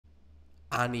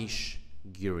Anish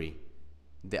Giri,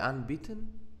 the unbeaten?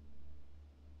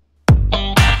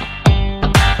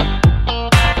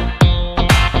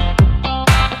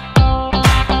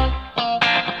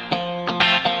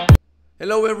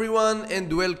 Hello everyone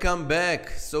and welcome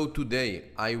back. So today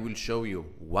I will show you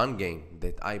one game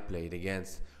that I played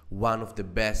against one of the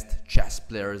best chess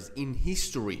players in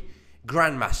history,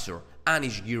 grandmaster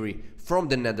Anish Giri from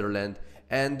the Netherlands.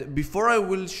 And before I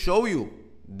will show you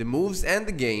the moves and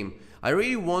the game, I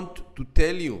really want to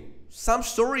tell you some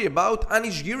story about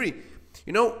Anish Giri.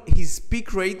 You know, his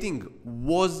peak rating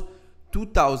was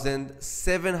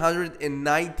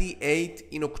 2798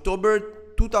 in October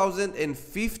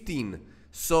 2015.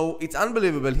 So it's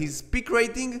unbelievable. His peak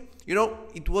rating, you know,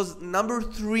 it was number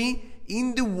 3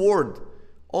 in the world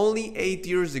only 8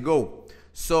 years ago.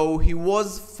 So he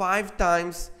was 5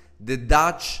 times the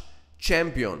Dutch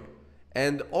champion.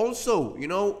 And also, you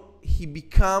know, he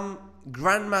became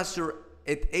grandmaster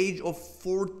at age of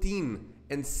 14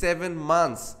 and 7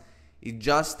 months. It's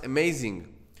just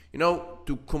amazing. You know,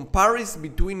 to comparison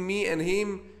between me and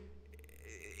him,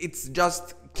 it's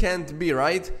just can't be,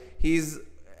 right? He's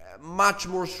much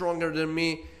more stronger than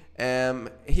me.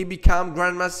 He became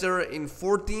grandmaster in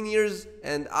 14 years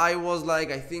and I was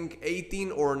like, I think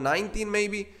 18 or 19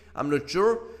 maybe, I'm not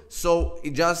sure. So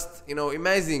it just, you know,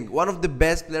 amazing, one of the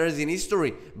best players in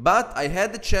history. But I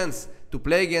had the chance to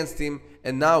play against him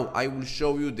and now I will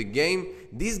show you the game.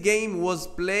 This game was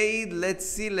played, let's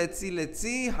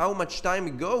see how much time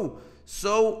ago.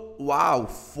 So wow,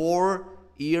 4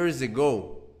 years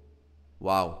ago.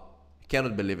 Wow,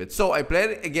 cannot believe it. So I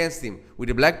played against him with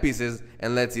the black pieces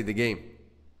and let's see the game.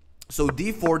 So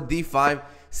d4, d5,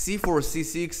 c4,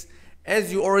 c6.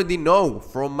 As you already know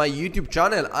from my YouTube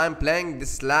channel, I'm playing the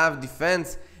Slav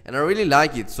defense and I really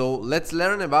like it. So let's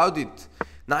learn about it.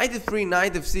 Knight f3,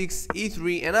 knight f6,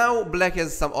 e3, and now black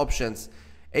has some options.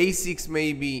 a6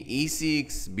 maybe,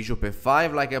 e6, bishop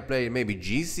f5 like I played, maybe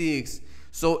g6.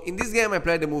 So in this game I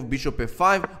played the move bishop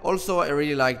f5. Also I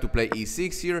really like to play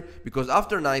e6 here because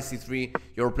after knight c3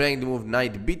 you're playing the move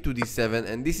knight b2 d7,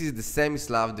 and this is the same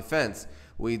Slav defense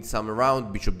with some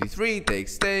around bishop d3,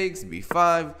 takes,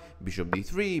 b5, bishop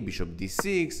d3, bishop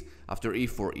d6, after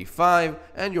e4, e5,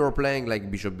 and you're playing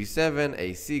like bishop b7,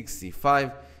 a6,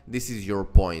 c5. This is your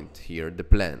point here, the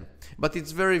plan. But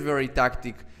it's very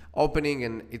tactic opening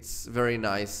and it's very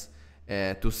nice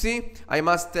to see. I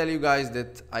must tell you guys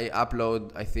that I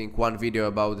upload, I think, one video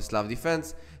about the Slav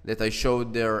defense that I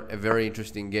showed there, a very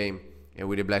interesting game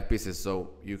with the black pieces, so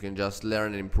you can just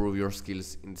learn and improve your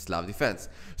skills in Slav defense.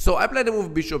 So I play the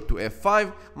move bishop to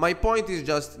f5. My point is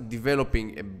just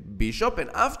developing a bishop, and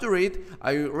after it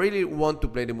I really want to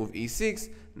play the move e6,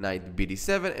 knight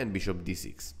bd7, and bishop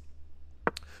d6.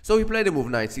 So he played the move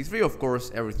knight c3. Of course,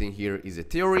 everything here is a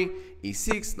theory.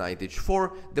 e6, knight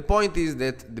h4. The point is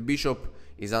that the bishop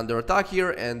is under attack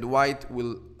here, and white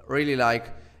will really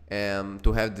like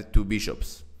to have the two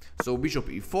bishops. So bishop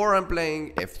e4 I'm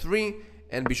playing, f3,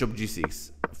 and bishop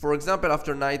g6. For example,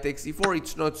 after knight takes e4,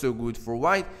 it's not so good for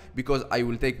white because I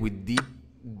will take with d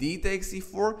takes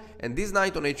e4, and this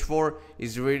knight on h4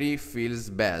 is really feels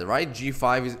bad, right?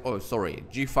 g5 is, oh sorry,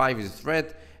 g5 is a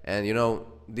threat, and you know,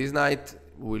 this knight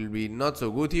will be not so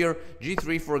good here.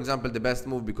 g3, for example, the best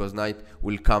move because knight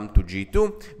will come to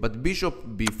g2, but bishop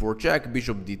b4 check,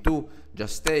 bishop d2,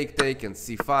 just take, and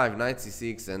c5, knight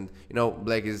c6, and you know,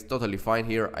 black is totally fine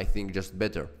here, I think just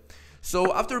better.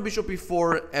 So after bishop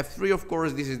e4, f3, of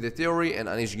course, this is the theory and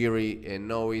Anish Giri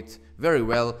know it very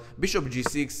well. Bishop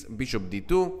g6, bishop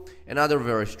d2, another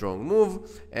very strong move,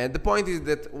 and the point is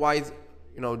that white,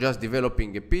 you know, just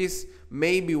developing a piece,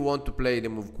 maybe want to play the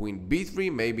move queen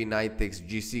b3, maybe knight takes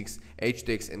g6, h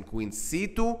takes, and queen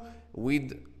c2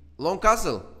 with long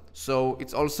castle. So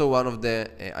it's also one of the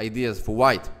ideas for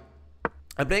white.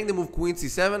 I'm playing the move queen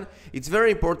c7. It's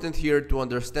very important here to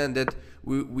understand that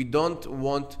we don't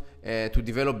want to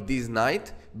develop this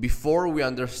knight before we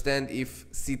understand if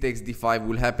c takes d5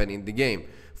 will happen in the game.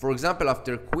 For example,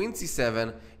 after queen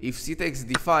c7, if c takes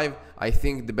d5, I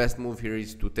think the best move here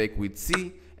is to take with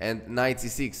c, and knight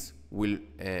c6 will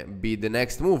be the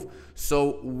next move.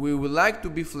 So we would like to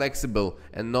be flexible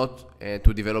and not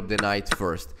to develop the knight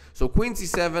first. So queen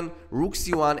c7, rook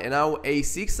c1, and now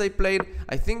a6 I played.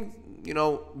 I think, you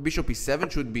know, bishop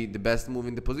e7 should be the best move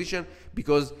in the position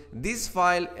because this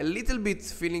file a little bit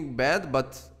feeling bad,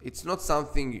 but it's not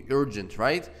something urgent,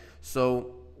 right?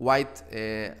 So white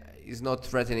is not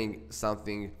threatening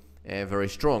something very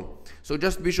strong. So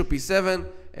just bishop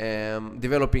e7,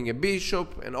 developing a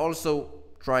bishop and also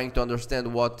trying to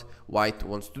understand what white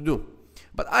wants to do.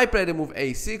 But I played the move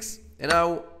a6 and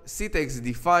now c takes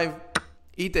d5,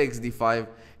 e takes d5,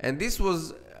 and this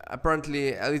was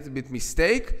apparently a little bit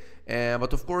mistake,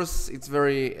 but of course it's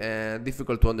very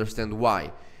difficult to understand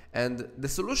why. And the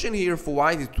solution here for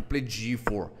white is to play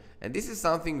g4, and this is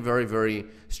something very, very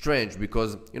strange,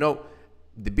 because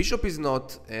the bishop is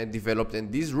not developed,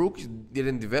 and this rook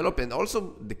didn't develop, and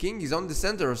also the king is on the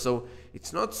center, so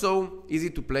it's not so easy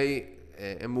to play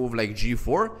a move like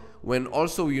g4 when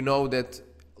also that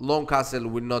long castle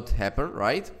will not happen,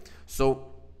 right? So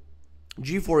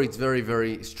g4 is very,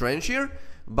 very strange here,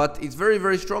 but it's very,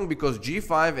 very strong because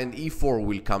g5 and e4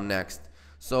 will come next.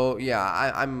 So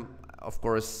yeah, I'm of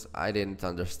course I didn't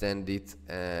understand it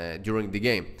during the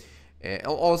game.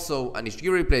 Also, Anish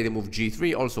Giri played the move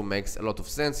g3, also makes a lot of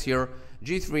sense here.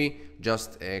 g3,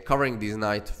 just covering this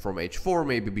knight from h4,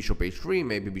 maybe bishop h3,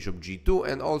 maybe bishop g2,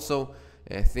 and also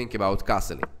think about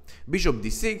castling. Bishop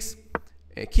d6,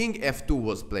 king f2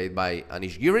 was played by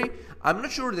Anish Giri. I'm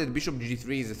not sure that bishop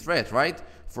g3 is a threat, right?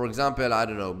 For example, I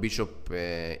don't know, bishop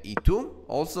e2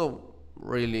 also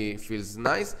really feels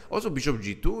nice. Also bishop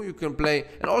g2 you can play,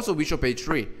 and also bishop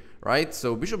h3, right?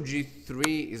 So bishop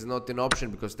g3 is not an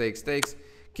option because takes,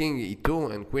 king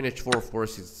e2, and queen h4 of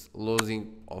course is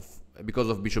losing because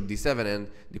of bishop d7, and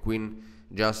the queen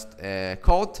just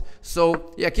caught.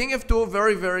 So yeah, king f2,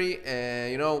 very, very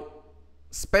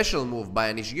special move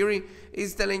by Anish Giri.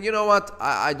 Is telling, what,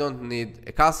 I don't need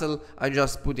a castle, I'm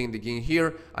just putting the king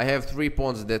here, I have 3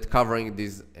 pawns that covering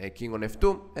this king on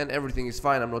f2, and everything is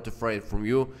fine, I'm not afraid from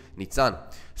you, Nitzan.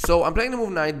 So I'm playing the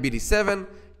move knight bd7,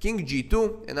 king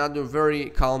g2, another very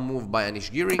calm move by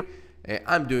Anish Giri.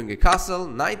 I'm doing a castle,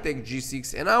 knight takes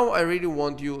g6, and now I really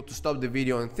want you to stop the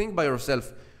video and think by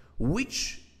yourself,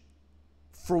 with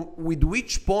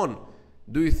which pawn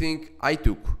do you think I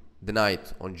took the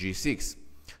knight on g6?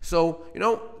 So,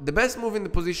 the best move in the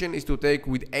position is to take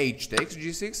with h takes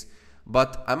g6,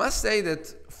 but I must say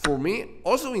that for me,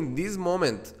 also in this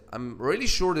moment, I'm really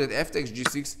sure that f takes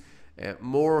g6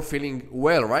 more feeling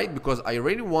well, right? Because I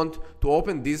really want to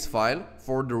open this file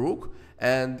for the rook,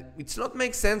 and it's not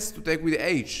make sense to take with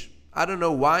h. I don't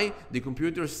know why the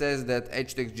computer says that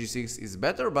h takes g6 is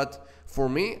better, but for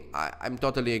me, I'm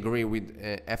totally agree with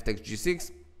f takes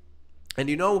g6. And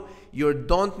you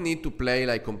don't need to play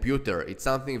like computer. It's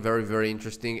something very, very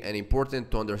interesting and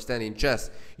important to understand in chess.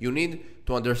 You need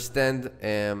to understand,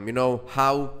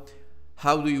 how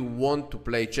do you want to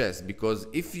play chess? Because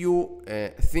if you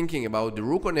thinking about the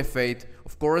rook on f8,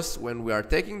 of course, when we are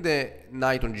taking the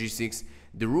knight on g6,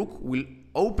 the rook will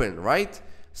open, right?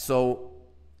 So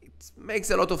it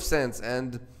makes a lot of sense.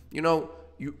 And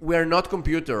we are not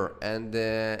computer, and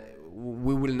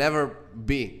we will never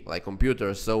be like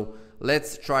computers. So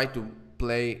let's try to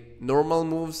play normal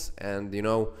moves and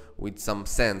with some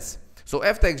sense. So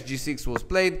f takes g6 was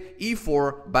played,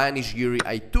 e4 by Anish Giri.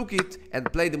 I took it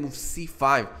and played the move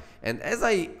c5, and as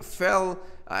I felt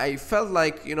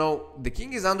like the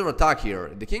king is under attack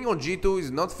here. The king on g2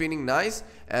 is not feeling nice,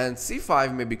 and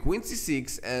c5, maybe queen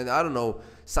c6, and I don't know,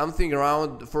 something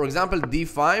around, for example,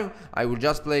 d5. I will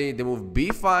just play the move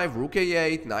b5, rook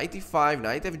a8, knight e5,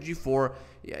 knight fg4.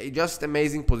 Yeah, just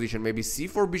amazing position. Maybe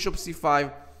c4, bishop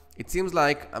c5. It seems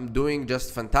like I'm doing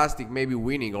just fantastic, maybe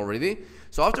winning already.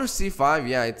 So after c5,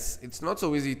 yeah, it's not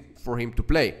so easy for him to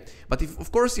play. But if,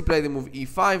 of course, he played the move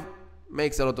e5,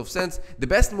 makes a lot of sense. The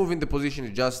best move in the position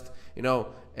is just,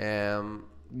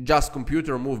 just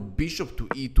computer move bishop to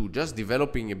e2, just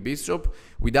developing a bishop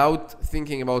without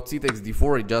thinking about c takes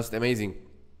d4. It's just amazing.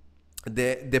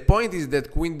 The point is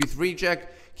that queen b3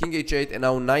 check, king h8, and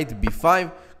now knight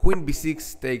b5, queen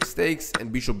b6 takes,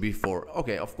 and bishop b4.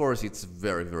 Okay, of course it's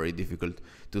very, very difficult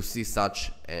to see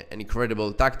such an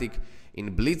incredible tactic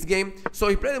in blitz game. So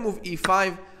he played the move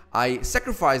e5, I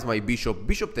sacrifice my bishop,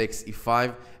 bishop takes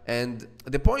e5, and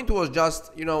the point was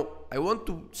just, I want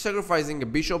to sacrificing a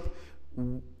bishop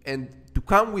and to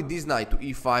come with this knight to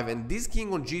e5, and this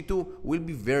king on g2 will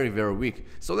be very, very weak.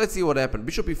 So let's see what happened.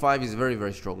 Bishop e5 is a very,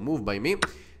 very strong move by me.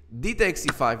 D takes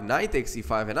e5, knight takes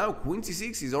e5, and now queen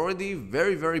c6 is already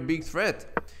very, very big threat.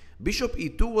 Bishop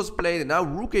e2 was played, and now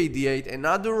rook a d8,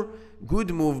 another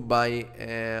good move by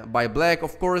black.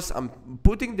 Of course, I'm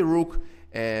putting the rook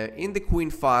in the queen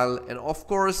file, and of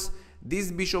course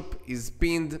this bishop is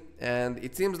pinned, and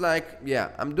it seems like, yeah,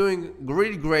 I'm doing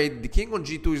really great. The king on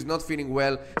g2 is not feeling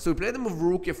well, so we play the move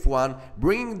rook f1,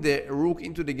 bringing the rook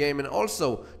into the game, and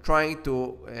also trying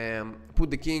to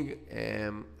put the king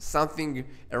something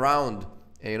around,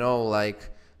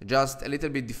 like just a little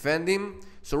bit defending.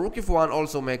 So rook f1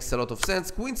 also makes a lot of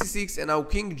sense. Queen c6, and now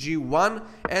king g1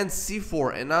 and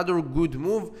c4, another good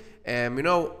move. I'm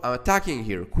attacking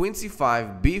here. Queen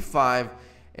c5, b5.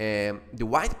 The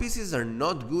white pieces are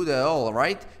not good at all,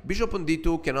 right? Bishop on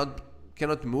d2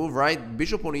 cannot move, right?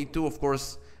 Bishop on e2, of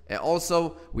course. Also,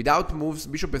 without moves,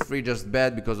 bishop f3 just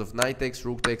bad because of knight takes,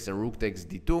 rook takes, and rook takes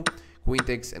d2, queen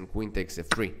takes, and queen takes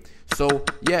f3. So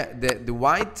yeah, the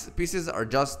white pieces are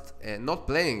just not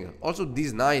playing. Also,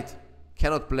 this knight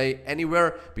cannot play anywhere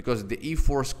because the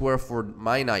e4 square for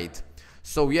my knight.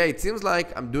 So yeah, it seems like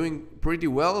I'm doing pretty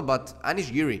well, but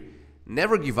Anish Giri,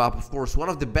 never give up, of course, one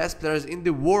of the best players in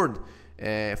the world.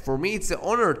 For me, it's an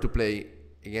honor to play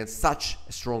against such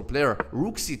a strong player.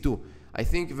 Rook c2. I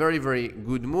think very, very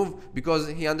good move because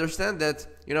he understands that,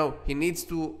 you know, he needs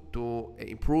to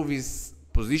improve his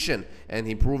position and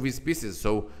improve his pieces.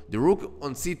 So the rook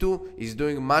on c2 is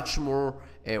doing much more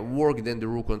work than the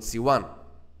rook on c1.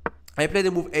 I played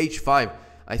the move h5.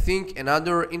 I think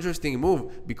another interesting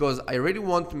move because I really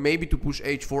want maybe to push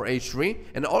h4, h3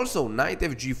 and also knight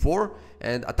fg4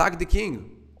 and attack the king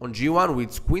on g1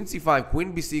 with queen c5,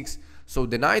 queen b6. So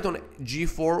the knight on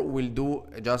g4 will do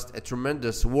just a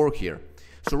tremendous work here.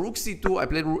 So rook c2, I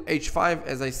played rook h5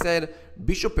 as I said,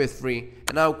 bishop f3,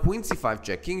 and now queen c5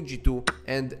 check, king g2,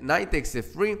 and knight takes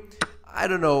f3. I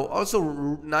don't know, also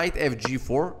knight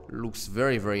fg4 looks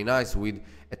very, very nice with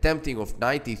attempting of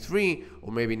knight e3,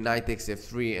 or maybe knight takes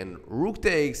f3 and rook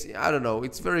takes. I don't know,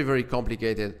 it's very, very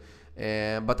complicated.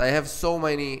 But I have so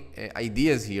many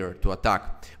ideas here to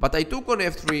attack. But I took on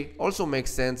f3, also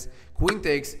makes sense. Queen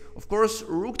takes, of course,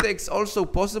 rook takes also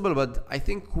possible, but I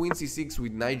think queen c6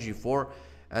 with knight g4.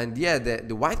 And yeah,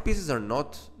 the white pieces are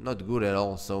not good at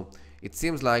all. So it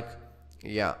seems like,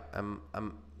 yeah,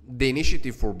 I'm the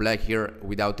initiative for black here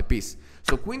without a piece.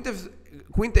 So queen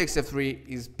takes f3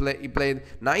 is he played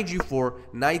knight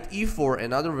g4, knight e4,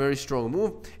 another very strong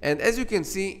move. And as you can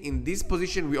see in this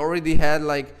position, we already had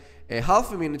like a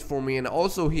half a minute for me, and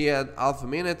also he had half a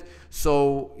minute,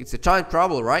 so it's a time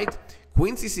trouble, right?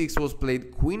 Queen c6 was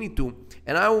played, queen e2,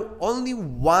 and now only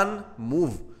one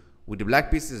move with the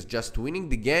black pieces just winning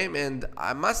the game, and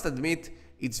I must admit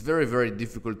it's very, very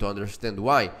difficult to understand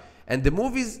why. And the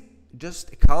move is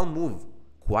just a calm move,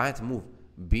 quiet move,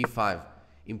 b5,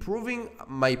 improving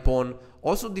my pawn,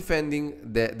 also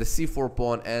defending the c4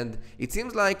 pawn, and it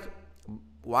seems like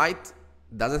white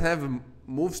doesn't have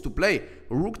moves to play.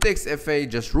 Rook takes f8,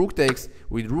 just rook takes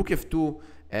with rook f2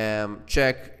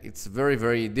 check. It's very,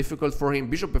 very difficult for him.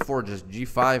 Bishop f4, just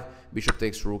g5, bishop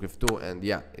takes rook f2, and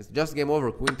yeah, it's just game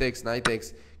over. Queen takes, knight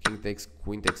takes, king takes,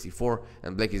 queen takes e4,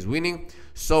 and black is winning.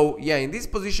 So yeah, in this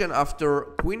position after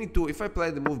queen e2, if I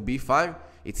play the move b5,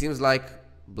 it seems like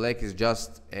black is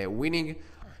just winning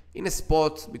in a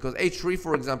spot, because h3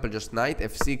 for example, just knight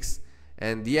f6,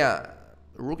 and yeah,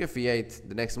 rook f8,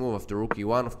 the next move after rook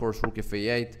e1, of course, rook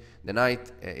f8, the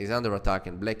knight is under attack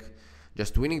and black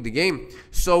just winning the game.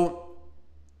 So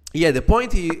yeah, the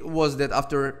point was that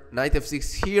after knight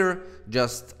f6 here,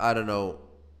 just, I don't know,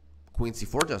 queen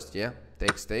c4, just, yeah,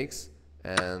 takes,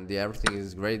 and yeah, everything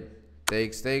is great,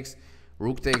 takes,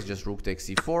 rook takes, just rook takes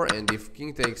c4, and if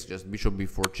king takes, just bishop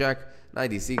b4 check,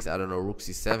 knight d6, I don't know, rook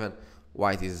c7,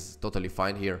 white is totally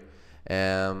fine here.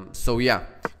 So yeah,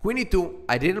 queen e2,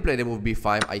 I didn't play the move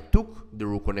b5, I took the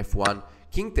rook on f1,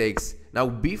 king takes, now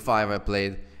b5 I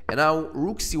played, and now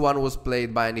rook c1 was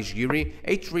played by Anish Giri,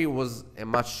 h3 was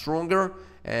much stronger,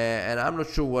 and I'm not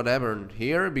sure what happened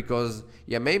here, because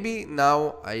yeah, maybe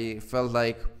now I felt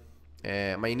like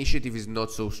my initiative is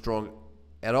not so strong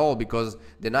at all, because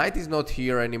the knight is not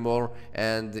here anymore,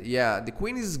 and yeah, the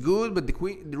queen is good, but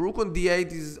the rook on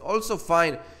d8 is also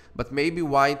fine. But maybe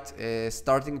white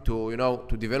starting to, you know,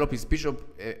 to develop his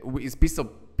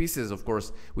pieces, of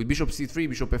course, with bishop c3,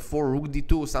 bishop f4, rook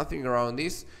d2, something around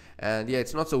this. And yeah,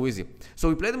 it's not so easy. So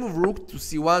we played the move rook to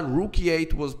c1, rook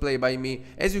e8 was played by me.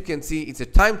 As you can see, it's a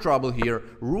time trouble here.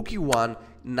 Rook e1,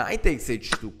 knight takes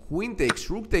h2, queen takes,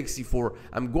 rook takes c4.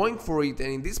 I'm going for it,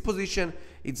 and in this position,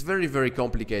 it's very, very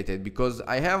complicated, because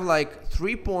I have like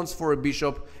 3 pawns for a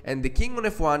bishop, and the king on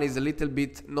f1 is a little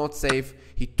bit not safe.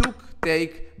 He took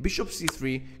take, bishop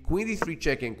c3, queen d3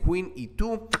 check, and queen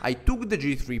e2. I took the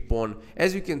g3 pawn.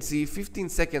 As you can see, 15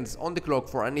 seconds on the clock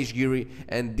for Anish Giri,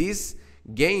 and this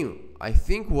game, I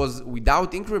think, was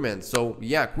without increment. So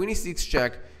yeah, queen e6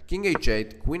 check, king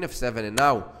h8, queen f7, and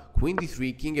now queen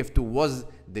d3, king f2 was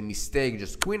the mistake.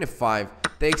 Just queen f5,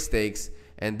 takes,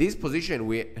 and this position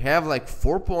we have like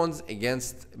 4 pawns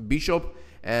against bishop,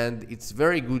 and it's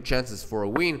very good chances for a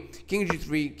win. King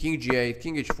g3, king g8,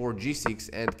 king h4, g6,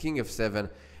 and king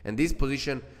f7, and this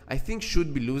position I think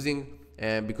should be losing,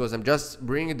 because I'm just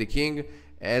bringing the king,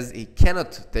 as he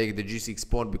cannot take the g6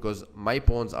 pawn because my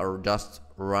pawns are just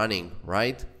running,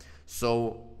 right?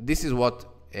 So this is what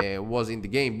was in the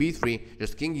game. b3,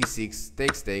 just king e6,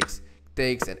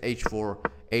 takes, and h4,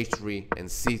 h3, and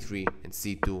c3, and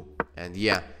c2, and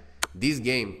yeah, This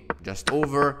game just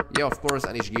over. Yeah, of course,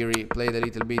 Anish Giri played a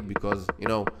little bit because, you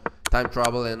know, time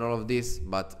travel and all of this,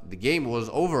 but the game was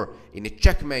over in a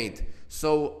checkmate.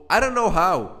 So I don't know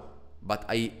how, but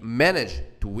I managed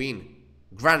to win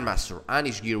Grandmaster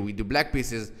Anish Giri with the black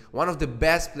pieces, one of the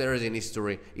best players in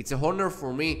history. It's a honor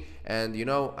for me, and you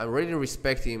know, I really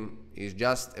respect him. He's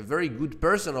just a very good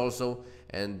person also,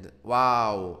 and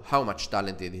wow, how much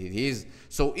talented he is.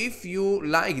 So if you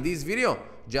like this video,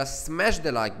 just smash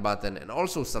the like button and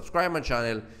also subscribe my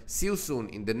channel. See you soon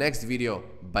in the next video.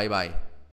 Bye bye.